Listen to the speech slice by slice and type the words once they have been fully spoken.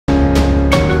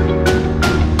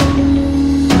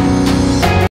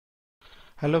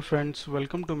Hello friends,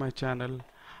 welcome to my channel.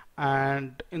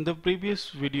 And in the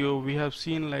previous video we have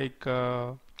seen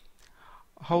how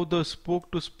the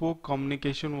spoke to spoke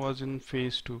communication was in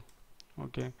phase 2.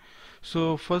 Okay,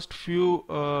 so first few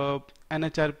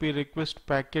NHRP request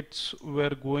packets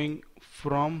were going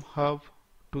from hub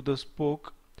to the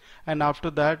spoke, and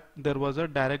after that there was a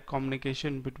direct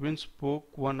communication between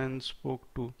spoke 1 and spoke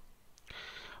 2,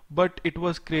 but it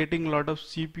was creating a lot of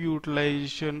CPU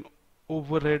utilization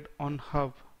overhead on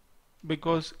hub.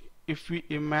 Because if we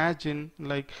imagine,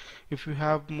 like, if you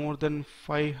have more than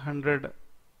 500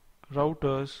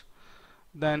 routers,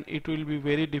 then it will be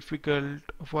very difficult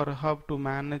for a hub to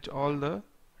manage all the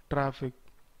traffic.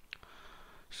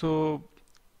 So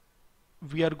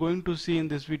we are going to see in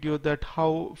this video that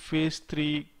how phase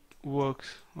 3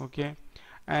 works. Okay,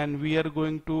 and we are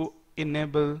going to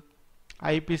enable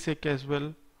IPsec as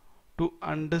well to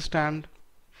understand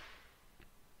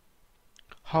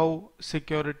how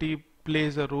security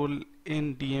plays a role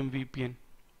in DMVPN.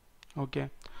 Okay,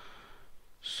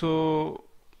 so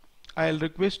I'll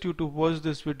request you to watch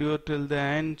this video till the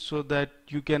end so that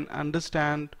you can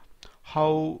understand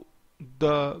how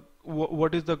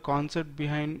what is the concept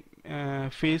behind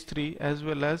phase 3, as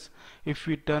well as if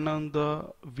we turn on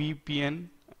the VPN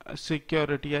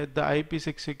security, the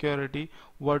IPsec security,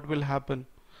 what will happen.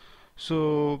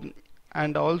 So,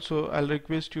 and also I'll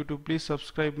request you to please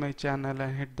subscribe my channel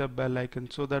and hit the bell icon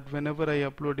so that whenever I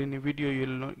upload any video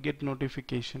you'll get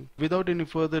notification. Without any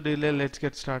further delay, let's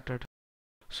get started.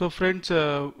 So friends,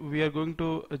 we are going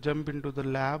to jump into the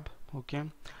lab. Okay,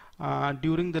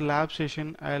 during the lab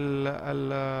session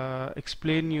I'll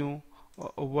explain you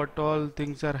what all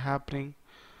things are happening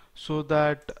so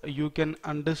that you can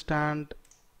understand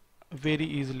very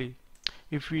easily.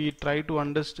 If we try to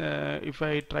understand, if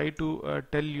I try to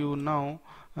tell you now,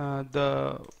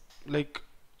 like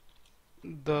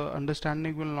the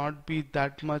understanding will not be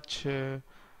that much. Uh,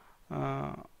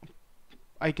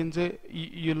 I can say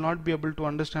you'll not be able to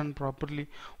understand properly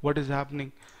what is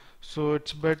happening. So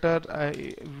it's better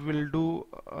I will do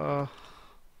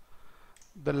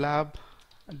the lab.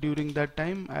 During that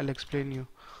time I'll explain you.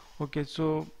 Okay,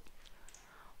 so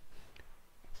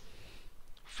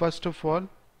first of all,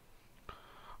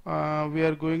 we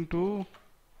are going to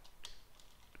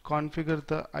configure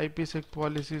the IPsec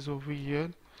policies over here.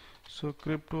 So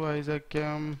crypto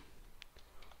ISACAM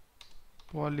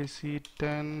policy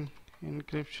 10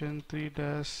 encryption 3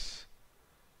 dash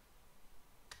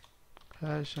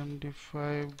hash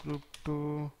MD5 group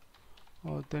 2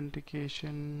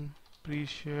 authentication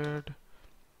pre-shared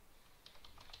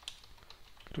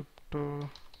crypto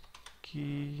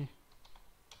key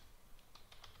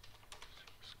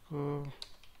Cisco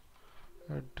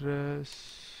address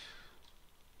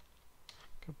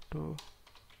crypto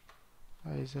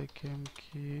ISACAM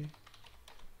key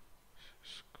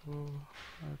Cisco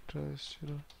address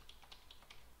 0.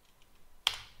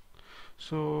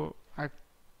 So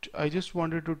I just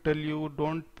wanted to tell you,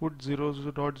 don't put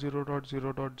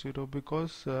 0.0.0.0.0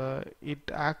 because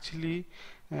it actually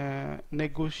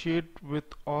negotiate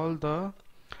with all the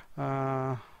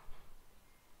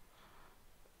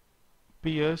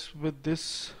peers with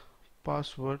this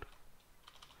password.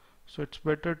 So it's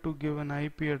better to give an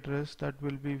IP address that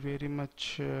will be very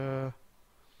much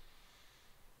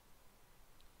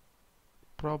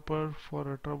proper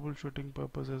for a troubleshooting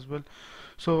purpose as well.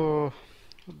 So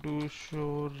do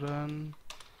show run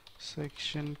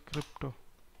section crypto.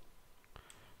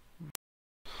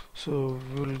 So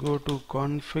we'll go to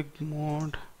config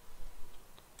mode.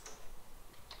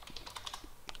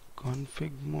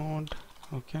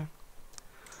 Okay,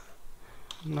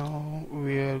 now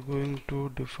we are going to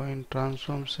define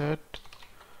transform set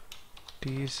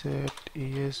tset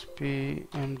esp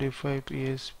md5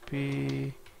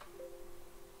 esp.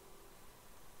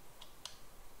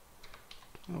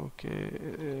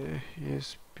 Okay,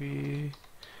 ESP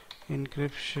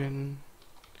encryption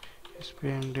ESP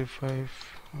MD5.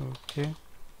 Okay,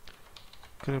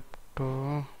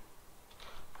 crypto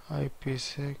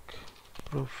IPsec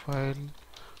profile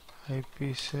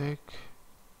IPsec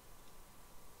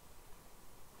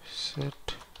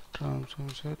set transform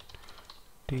set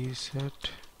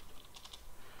tset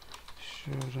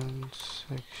assurance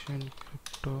section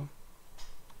crypto.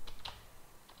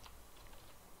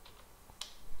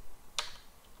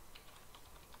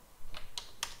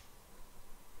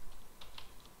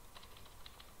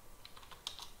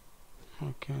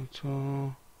 Okay,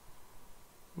 so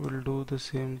we'll do the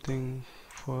same thing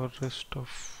for rest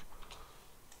of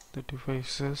the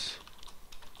devices.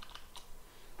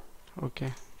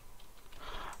 Okay,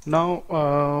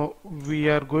 now we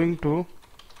are going to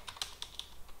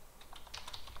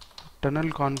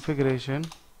tunnel configuration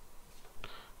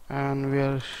and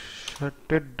we'll shut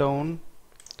it down.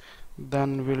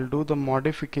 Then we'll do the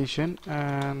modification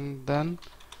and then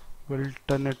we'll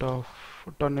turn it off,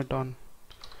 turn it on.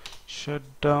 Shut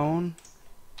down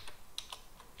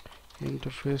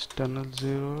interface tunnel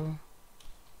 0,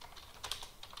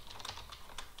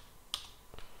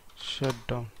 shut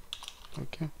down.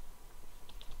 Okay,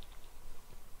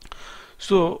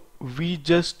 so we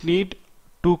just need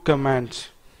two commands,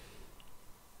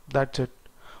 that's it.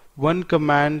 One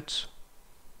command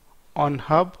on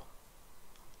hub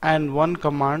and one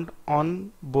command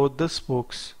on both the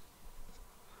spokes,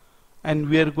 and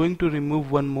we are going to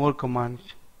remove one more command.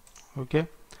 Okay,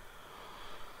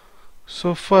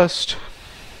 so first,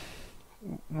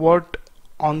 what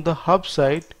on the hub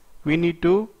side we need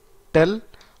to tell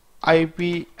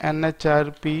IP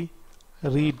NHRP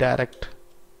redirect.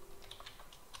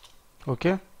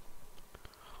 Okay,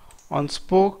 on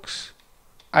spokes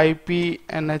IP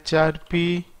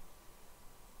NHRP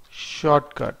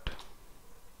shortcut.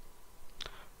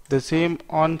 The same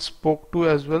on spoke 2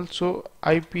 as well, so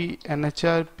IP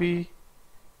NHRP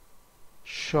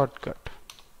shortcut.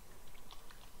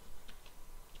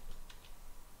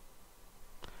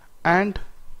 And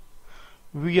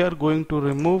we are going to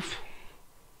remove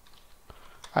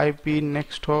IP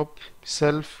next hop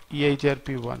self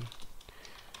EIGRP1.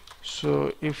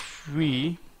 So if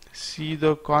we see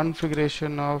the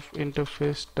configuration of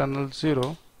interface tunnel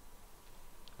 0,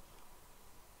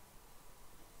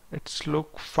 it's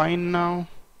look fine now.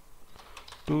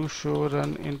 To show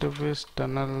run interface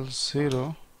tunnel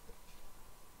 0,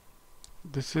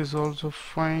 this is also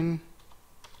fine.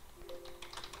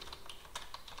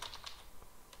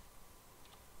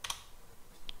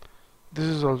 This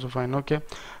is also fine. Okay,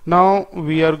 now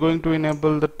we are going to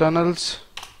enable the tunnels.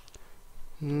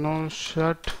 No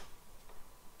shut.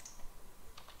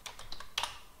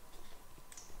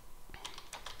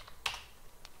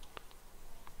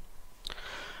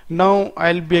 Now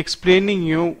I'll be explaining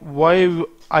you why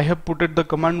I have put it the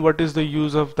command, what is the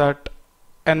use of that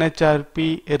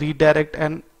NHRP redirect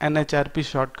and NHRP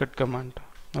shortcut command.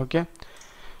 Okay,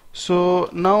 so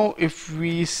now if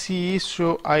we see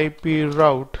show IP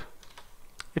route,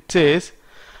 it says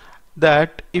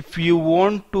that if you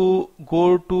want to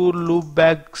go to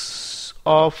loopbacks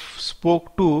of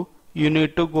spoke 2, you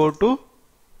need to go to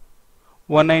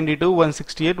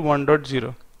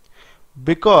 192.168.1.0,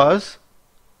 because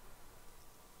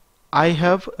I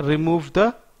have removed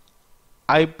the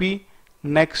IP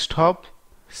next hop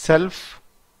self.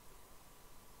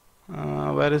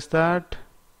 Where is that?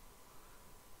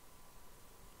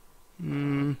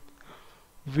 We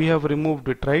have removed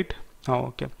it, right? Oh,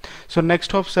 okay. So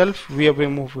next hop self we have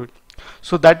removed it.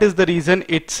 So that is the reason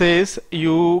it says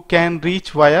you can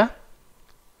reach via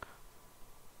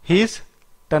his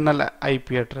tunnel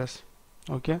IP address.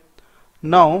 Okay.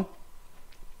 Now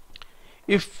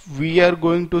if we are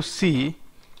going to see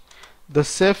the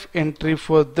safe entry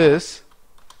for this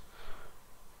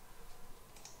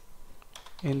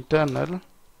internal,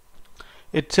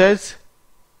 it says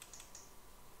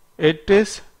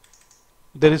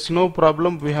there is no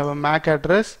problem, we have a MAC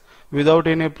address, without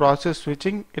any process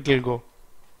switching it will go.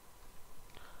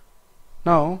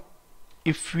 Now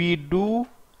if we do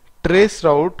trace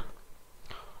route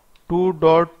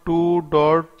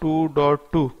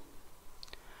 2.2.2.2,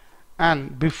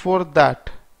 and before that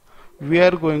we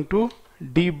are going to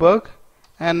debug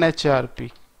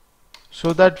NHRP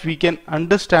so that we can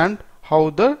understand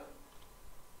how the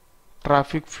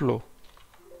traffic flow.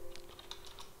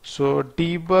 So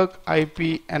debug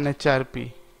IP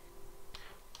NHRP.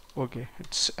 Okay,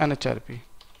 it's NHRP.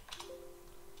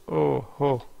 Oh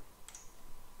ho.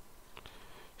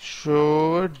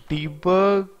 So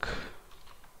debug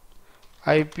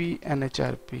IP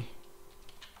NHRP.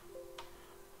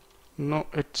 No,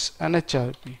 it's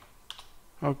NHRP.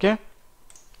 Okay,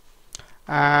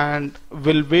 and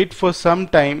we'll wait for some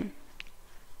time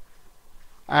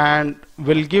and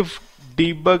we'll give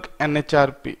debug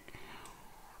NHRP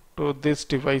to this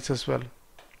device as well.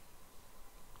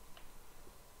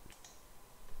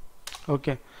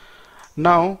 Okay,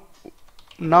 now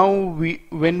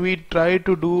when we try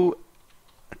to do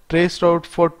trace route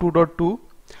for 2.2,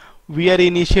 we are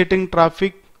initiating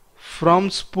traffic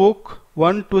from spoke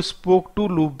 1 to spoke 2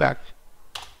 loopback.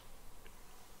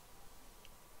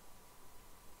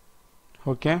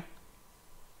 Okay,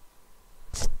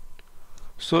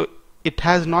 so it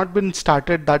has not been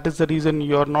started, that is the reason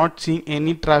you are not seeing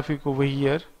any traffic over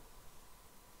here.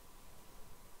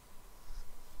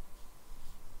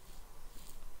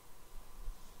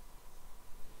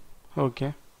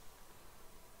 Okay,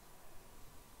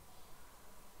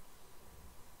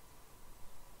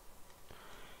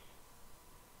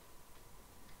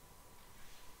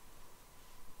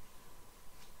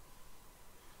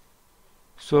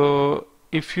 So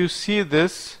if you see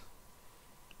this,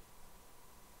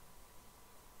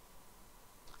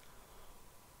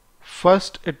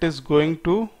 first it is going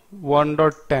to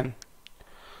 1.10.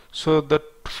 So the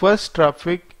first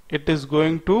traffic, it is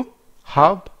going to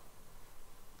hub.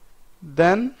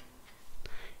 Then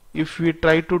if we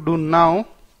try to do now,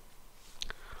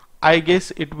 I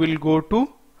guess it will go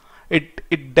to it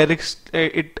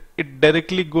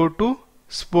directly go to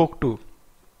spoke 2.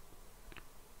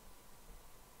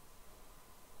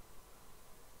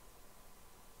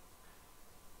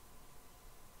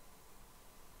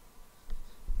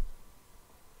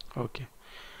 Okay,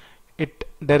 it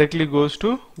directly goes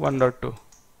to 1.2.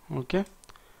 Okay,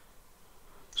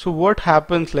 so what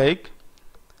happens, like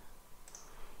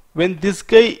when this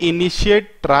guy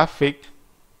initiate traffic,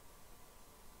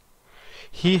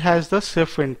 he has the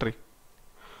safe entry.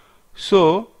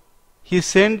 So he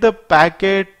sent the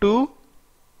packet to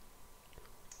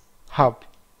hub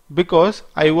because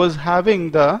I was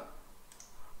having the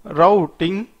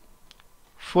routing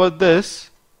for this.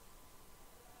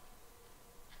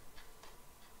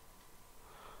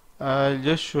 I'll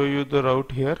just show you the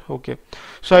route here. Okay,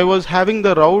 so I was having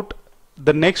the route,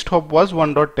 the next hop was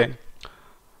 1.10.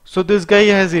 So this guy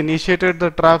has initiated the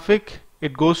traffic,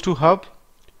 it goes to hub.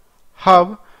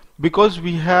 Because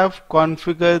we have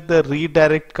configured the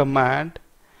redirect command,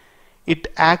 it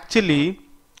actually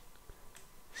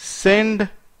send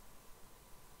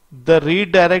the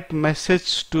redirect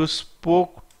message to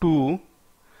spoke 2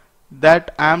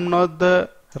 that I am not the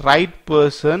right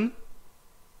person,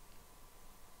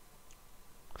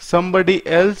 somebody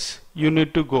else you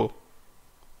need to go.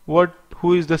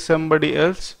 Who is the somebody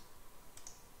else?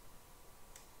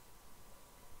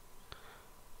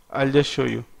 I'll just show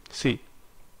you. See,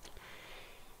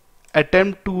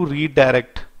 attempt to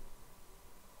redirect.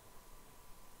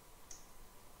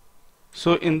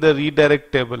 So in the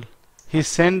redirect table, he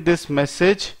sent this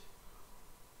message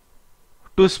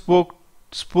to spoke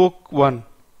 1.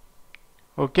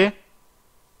 Okay,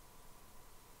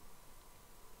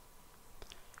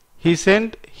 he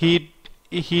sent, he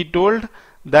told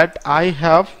that I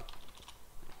have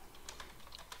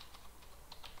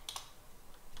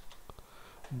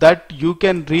that you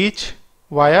can reach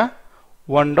via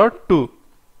 1.2.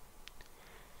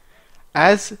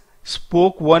 As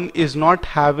spoke 1 is not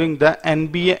having the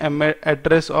NBA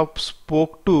address of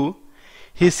spoke 2,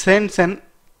 he sends an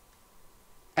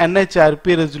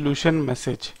NHRP resolution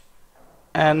message.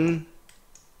 NHRP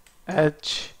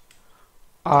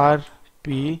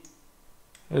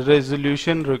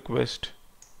resolution request.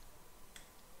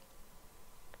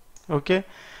 Okay,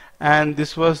 and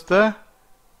this was the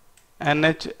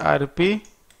NHRP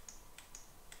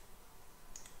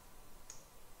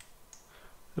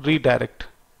redirect.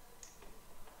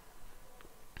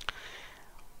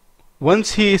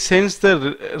 Once he sends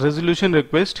the resolution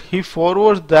request, he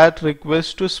forwards that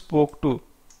request to spoke 2.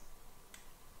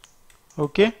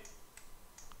 Okay,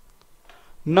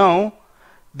 now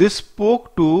this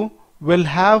spoke 2 will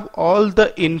have all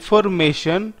the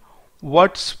information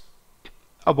what's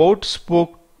about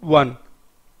spoke 1.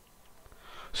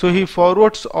 So he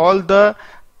forwards all the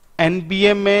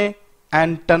NBMA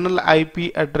and tunnel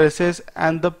IP addresses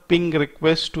and the ping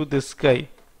request to this guy.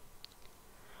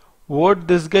 What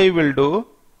this guy will do,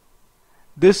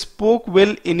 this spoke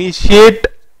will initiate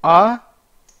a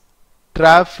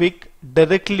traffic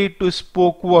directly to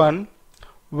spoke 1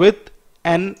 with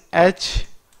NHRP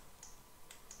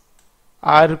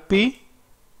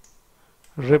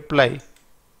reply,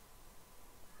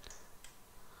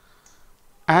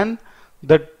 and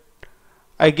that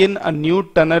again a new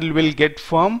tunnel will get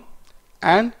formed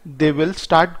and they will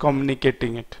start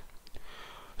communicating it.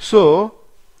 So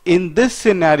in this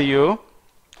scenario,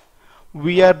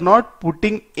 we are not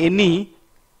putting any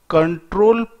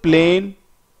control plane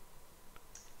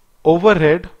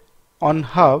overhead on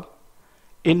hub.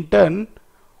 In turn,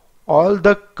 all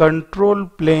the control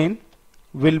plane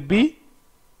will be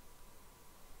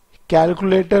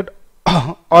calculated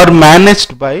or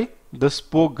managed by the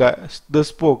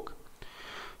spoke.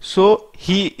 So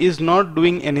he is not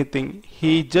doing anything.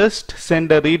 He just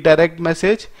send a redirect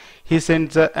message. He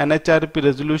sends a NHRP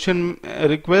resolution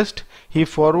request. He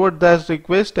forward that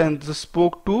request, and the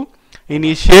spoke 2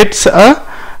 initiates a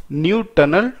new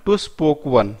tunnel to spoke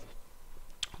 1.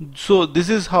 So this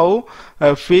is how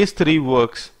phase 3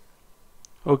 works.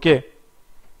 Okay.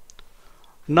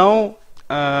 Now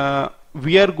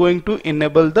we are going to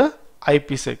enable the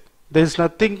Ipsec. There is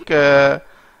nothing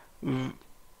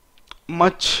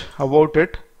much about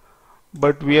it,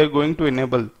 but we are going to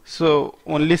enable. So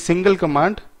only single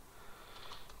command.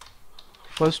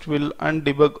 First we'll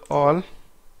undebug all.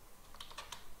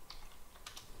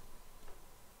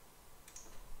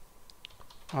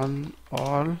 on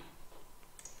all.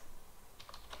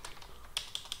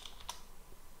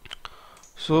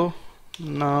 So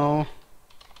now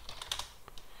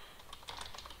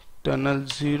tunnel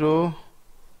 0,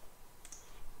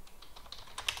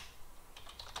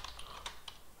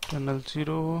 tunnel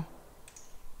 0,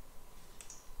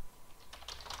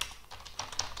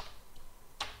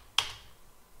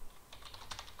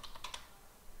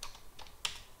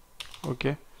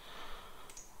 okay.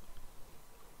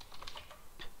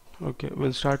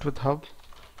 We'll start with hub.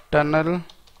 Tunnel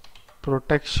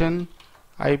protection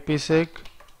IPsec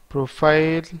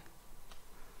profile.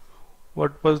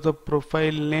 What was the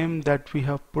profile name that we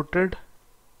have putted?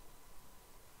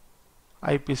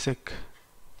 Ipsec.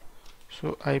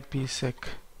 So Ipsec.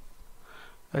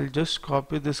 I'll just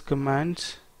copy this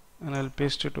commands and I'll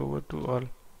paste it over to all.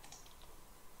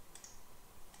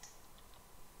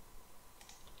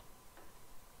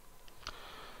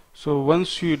 So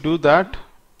once you do that,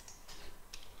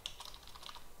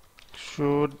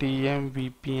 show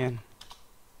DMVPN.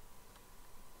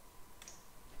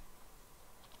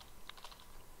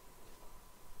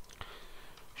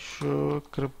 Show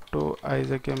crypto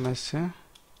Isaac MSA.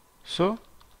 So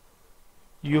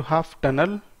you have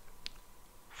tunnel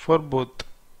for both.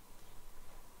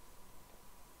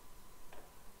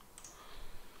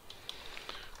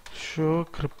 Show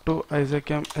crypto Isaac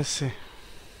MSA.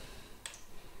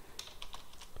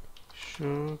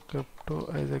 Show crypto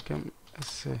Isaac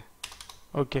MSA.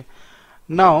 Okay.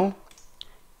 Now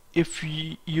if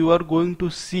you are going to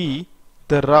see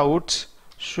the routes,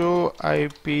 show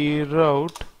IP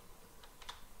route,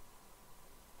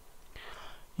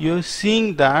 you're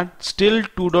seeing that still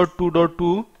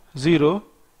 2.2.20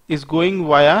 is going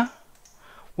via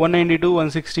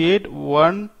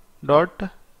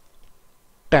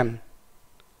 192.168.1.10.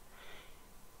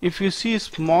 If you see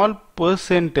small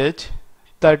percentage,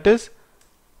 that is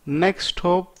next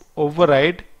hop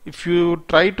override. If you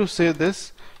try to say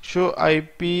this, show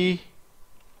IP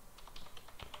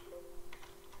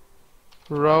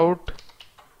route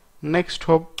next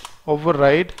hop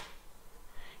override,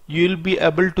 you will be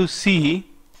able to see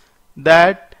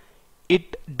that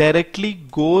it directly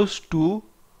goes to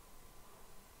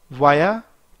via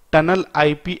tunnel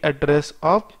IP address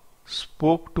of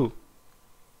spoke 2.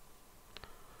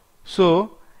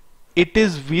 So it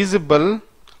is visible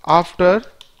after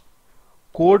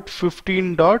code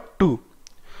 15.2.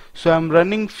 So I'm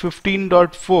running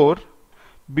 15.4.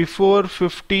 Before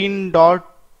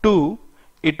 15.2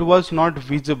 it was not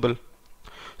visible.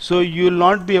 So you will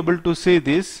not be able to say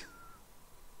this.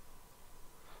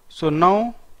 So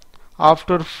now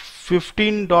after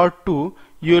 15.2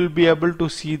 you will be able to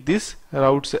see these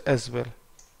routes as well.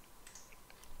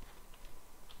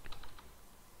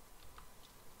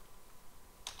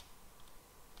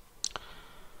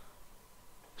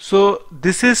 So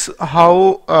this is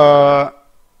how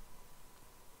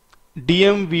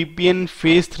DMVPN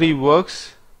phase 3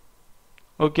 works.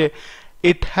 Okay,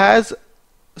 it has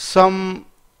some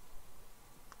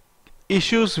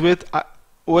issues with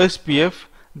OSPF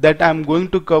that I'm going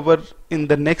to cover in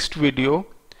the next video.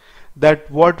 That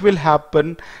what will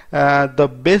happen, the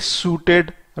best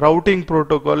suited routing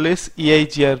protocol is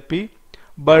EIGRP,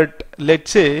 but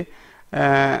let's say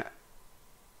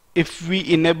if we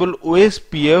enable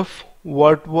OSPF,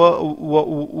 what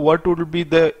would be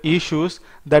the issues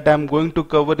that I'm going to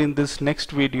cover in this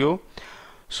next video.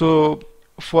 So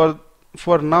for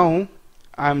now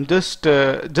I'm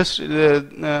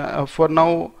for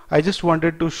now I just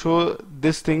wanted to show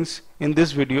these things in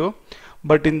this video,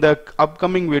 but in the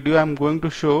upcoming video I'm going to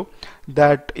show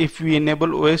that if we enable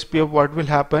OSPF what will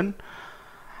happen.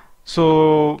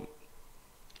 So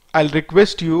I'll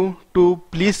request you to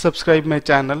please subscribe my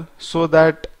channel so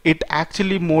that it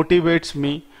actually motivates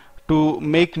me to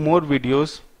make more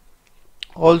videos.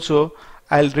 Also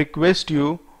I'll request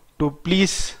you to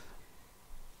please,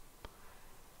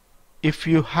 if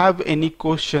you have any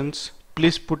questions,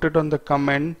 please put it on the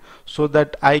comment so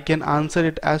that I can answer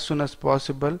it as soon as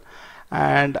possible.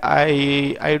 And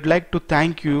I'd like to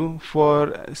thank you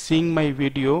for seeing my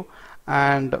video,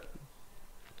 and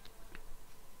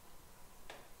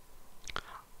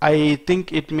I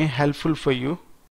think it may helpful for you.